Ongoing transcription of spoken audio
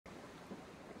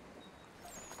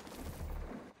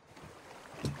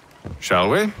Shall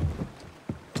we?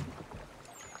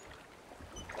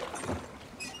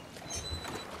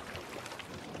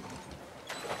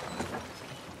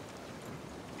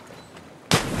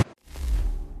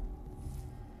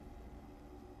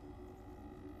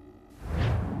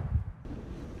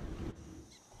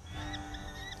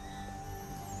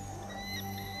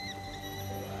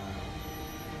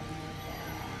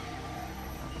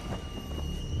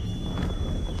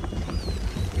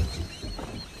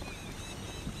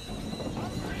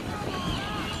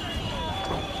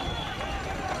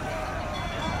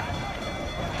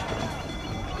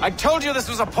 I told you this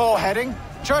was a poor heading.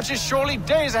 Church is surely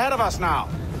days ahead of us now.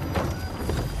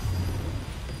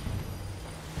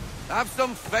 Have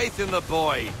some faith in the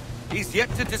boy. He's yet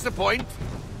to disappoint.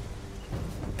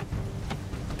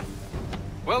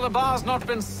 Well, the bar's not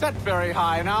been set very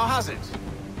high now, has it?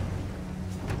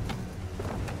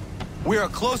 We are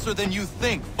closer than you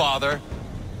think, Father.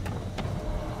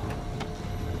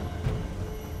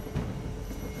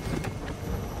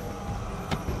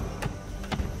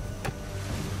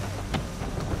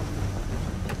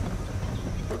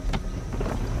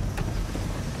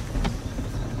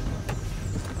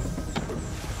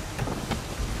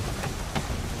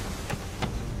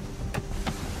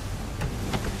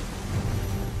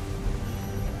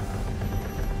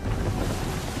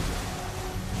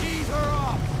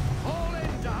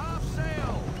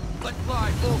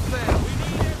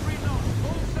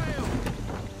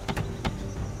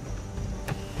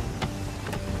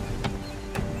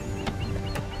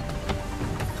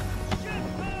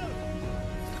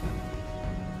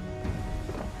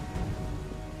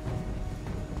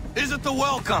 Isn't the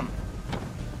welcome?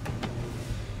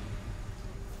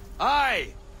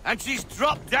 Aye, and she's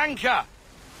dropped anchor.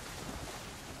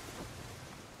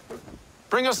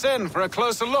 Bring us in for a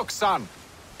closer look, son.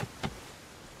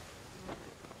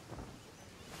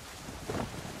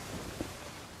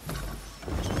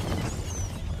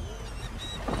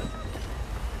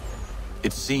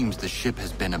 It seems the ship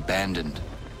has been abandoned.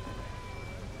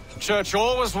 Church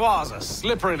always was a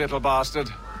slippery little bastard.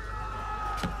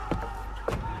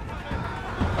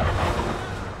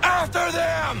 After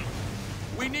them!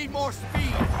 We need more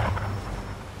speed.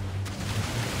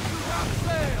 Half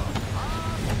sail!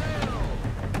 Half sail!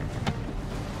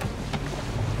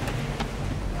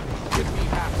 Give me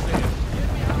half sail! Give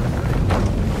me half sail!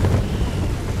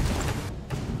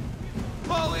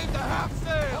 Pull into half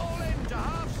sail! Pull into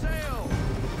half sail!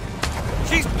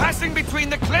 She's passing between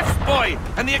the cliffs, boy,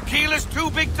 and the Aquila's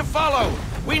too big to follow.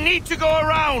 We need to go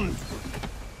around.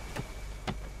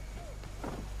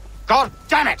 God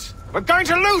damn it! We're going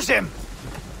to lose him!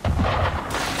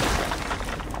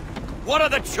 What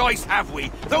other choice have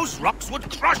we? Those rocks would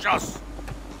crush us!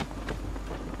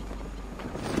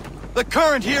 The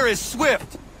current here is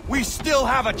swift. We still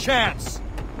have a chance.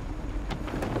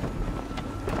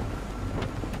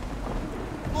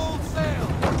 Full sail!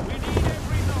 We need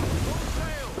every knot. Full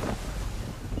sail!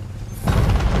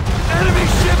 Enemy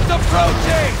ships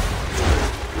approaching!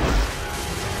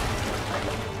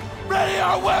 Ready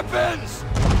our weapons!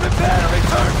 Prepare to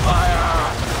return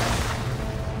fire!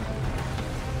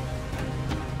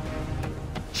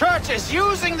 Church is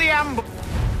using the ambush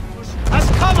as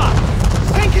cover!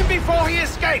 Sink him before he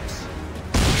escapes!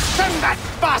 Send that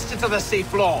bastard to the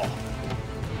seafloor!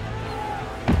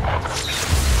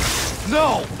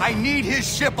 No! I need his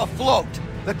ship afloat!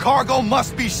 The cargo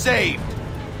must be saved!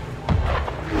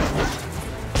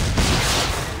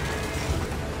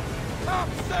 Top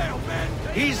sail, men!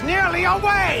 He's nearly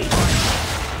away!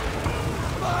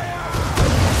 Fire!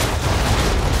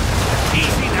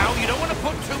 Easy now, you don't want to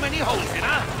put too many holes in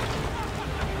her.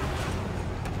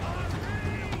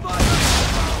 Fire!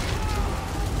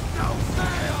 No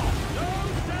sail! No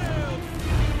sail!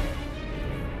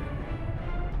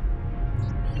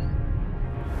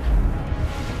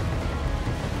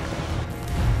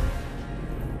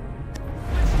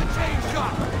 It's the chain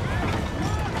shot!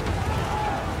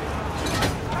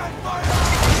 And fire!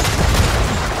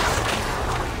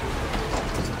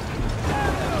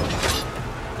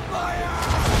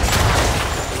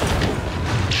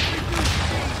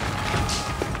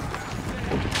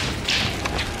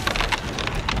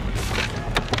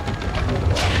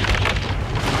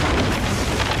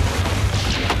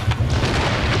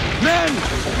 Men,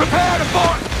 prepare to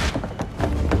board!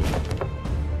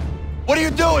 What are you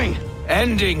doing?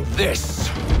 Ending this.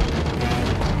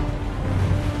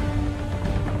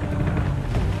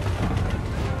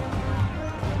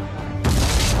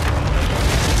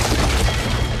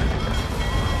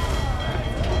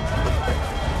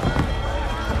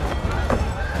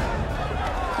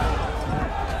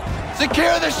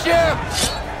 Secure the ship!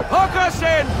 Hook us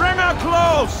in! Bring her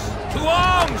close! To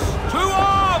arms! To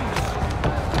arms!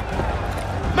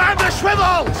 Man the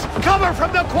swivels! Cover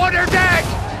from the quarter deck!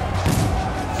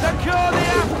 Secure the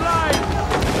aft line!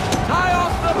 Tie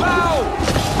off the bow!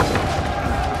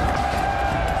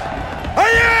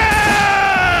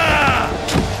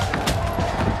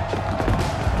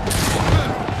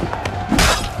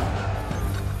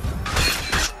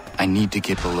 I need to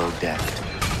get below deck.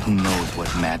 Who knows what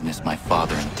madness my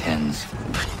father intends?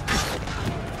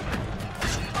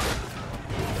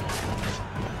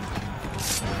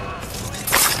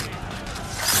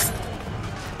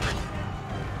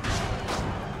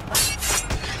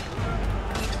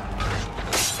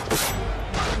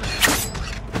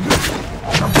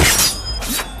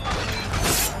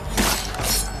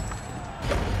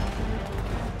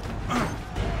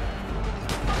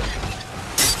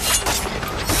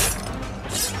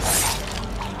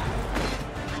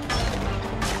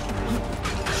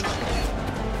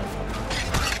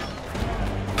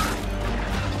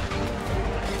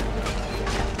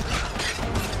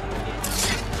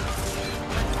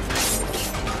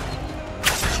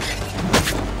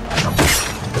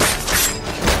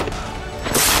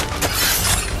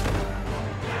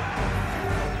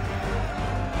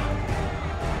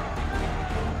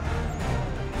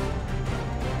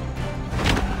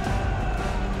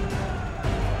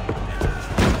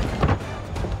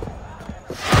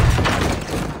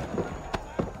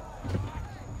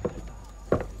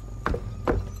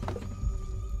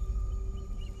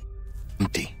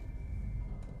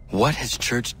 What has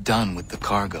Church done with the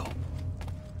cargo?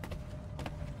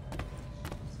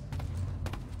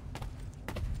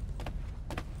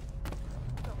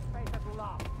 At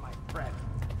last, my friend.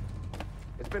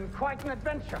 It's been quite an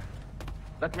adventure.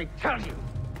 Let me tell you,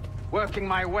 working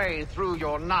my way through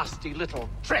your nasty little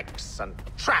tricks and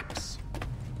traps.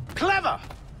 Clever!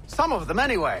 Some of them,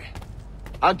 anyway.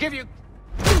 I'll give you...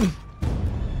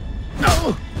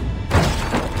 No!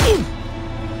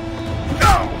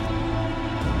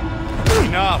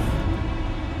 Enough!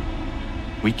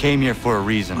 We came here for a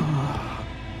reason.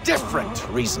 Different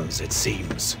reasons, it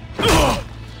seems.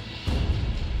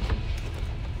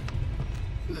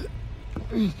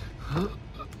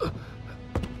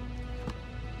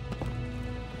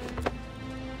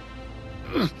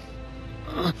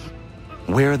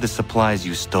 Where are the supplies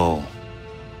you stole?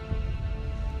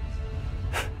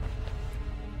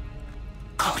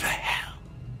 Go to hell.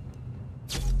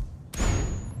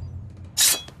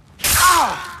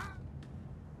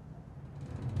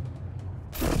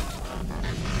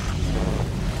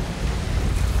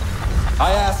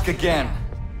 I ask again.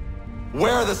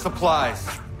 Where are the supplies?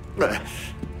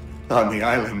 On the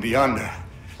island yonder.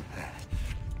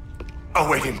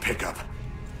 Awaiting pickup.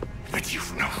 But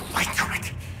you've no right to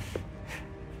it.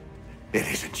 It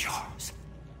isn't yours.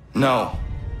 No,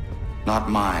 not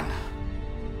mine.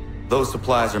 Those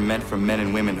supplies are meant for men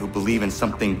and women who believe in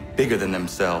something bigger than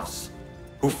themselves.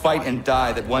 Who fight and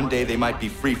die that one day they might be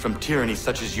free from tyranny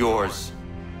such as yours.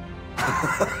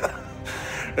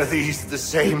 Are these the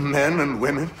same men and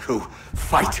women who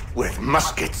fight with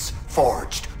muskets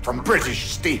forged from British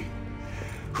steel?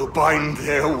 Who bind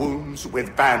their wounds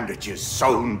with bandages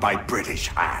sewn by British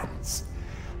hands?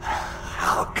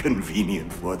 How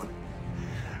convenient for them.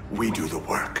 We do the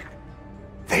work.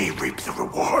 They reap the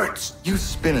rewards. You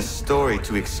spin a story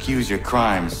to excuse your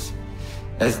crimes,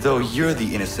 as though you're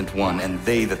the innocent one and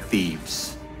they the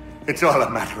thieves. It's all a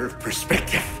matter of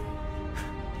perspective.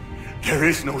 There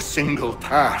is no single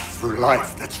path through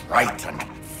life that's right and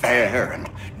fair and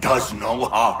does no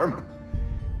harm.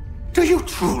 Do you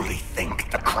truly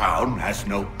think the Crown has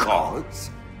no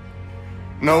cause?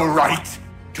 No right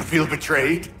to feel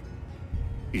betrayed?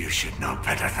 You should know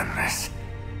better than this.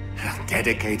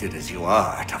 Dedicated as you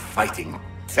are to fighting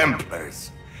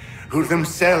Templars, who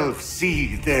themselves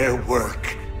see their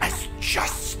work as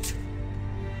just.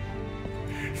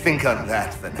 Think on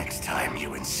that the next time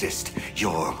you insist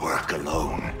your work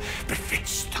alone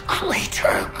befits the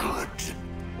greater good.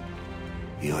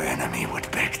 Your enemy would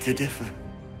beg to differ,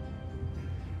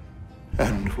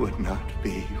 and would not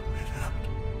be without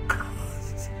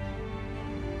cause.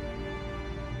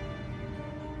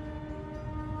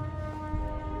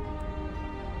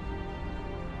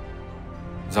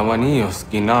 Zawanios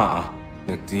ginaa,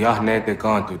 nagtiyahnete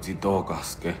kantu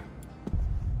titogaske.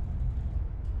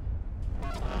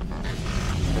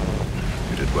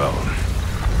 You did well.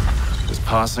 This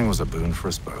passing was a boon for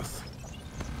us both.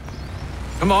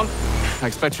 Come on. I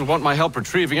expect you'll want my help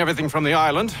retrieving everything from the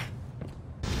island.